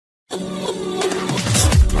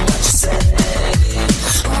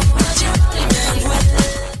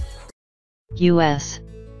U.S.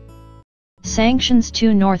 sanctions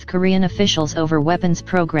 2 North Korean officials over weapons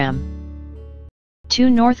program.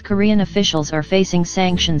 2 North Korean officials are facing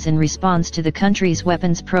sanctions in response to the country's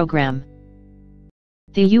weapons program.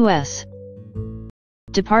 The U.S.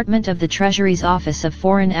 Department of the Treasury's Office of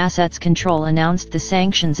Foreign Assets Control announced the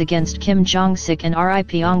sanctions against Kim Jong-sik and Ri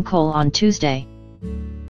Pyong-chol on Tuesday.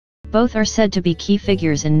 Both are said to be key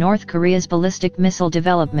figures in North Korea's ballistic missile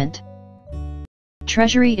development.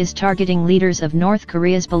 Treasury is targeting leaders of North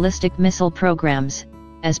Korea's ballistic missile programs,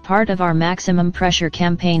 as part of our maximum pressure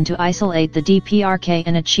campaign to isolate the DPRK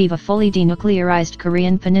and achieve a fully denuclearized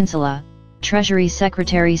Korean peninsula, Treasury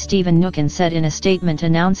Secretary Stephen Mnuchin said in a statement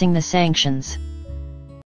announcing the sanctions.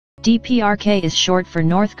 DPRK is short for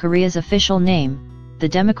North Korea's official name, the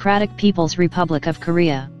Democratic People's Republic of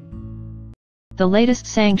Korea. The latest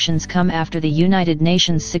sanctions come after the United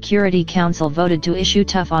Nations Security Council voted to issue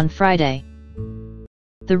tough on Friday.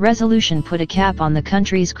 The resolution put a cap on the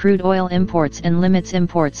country's crude oil imports and limits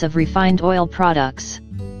imports of refined oil products.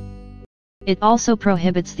 It also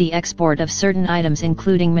prohibits the export of certain items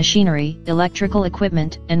including machinery, electrical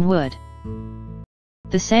equipment, and wood.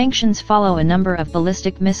 The sanctions follow a number of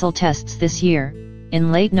ballistic missile tests this year.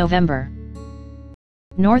 In late November,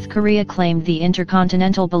 North Korea claimed the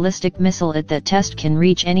intercontinental ballistic missile at that test can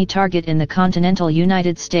reach any target in the continental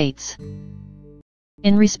United States.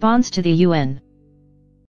 In response to the UN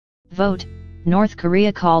vote, North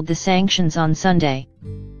Korea called the sanctions on Sunday.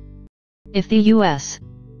 If the U.S.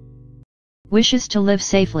 wishes to live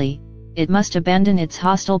safely, it must abandon its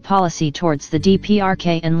hostile policy towards the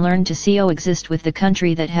DPRK and learn to coexist with the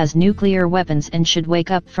country that has nuclear weapons and should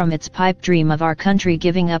wake up from its pipe dream of our country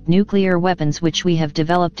giving up nuclear weapons which we have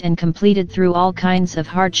developed and completed through all kinds of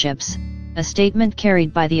hardships, a statement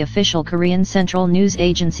carried by the official Korean Central News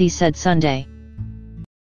Agency said Sunday.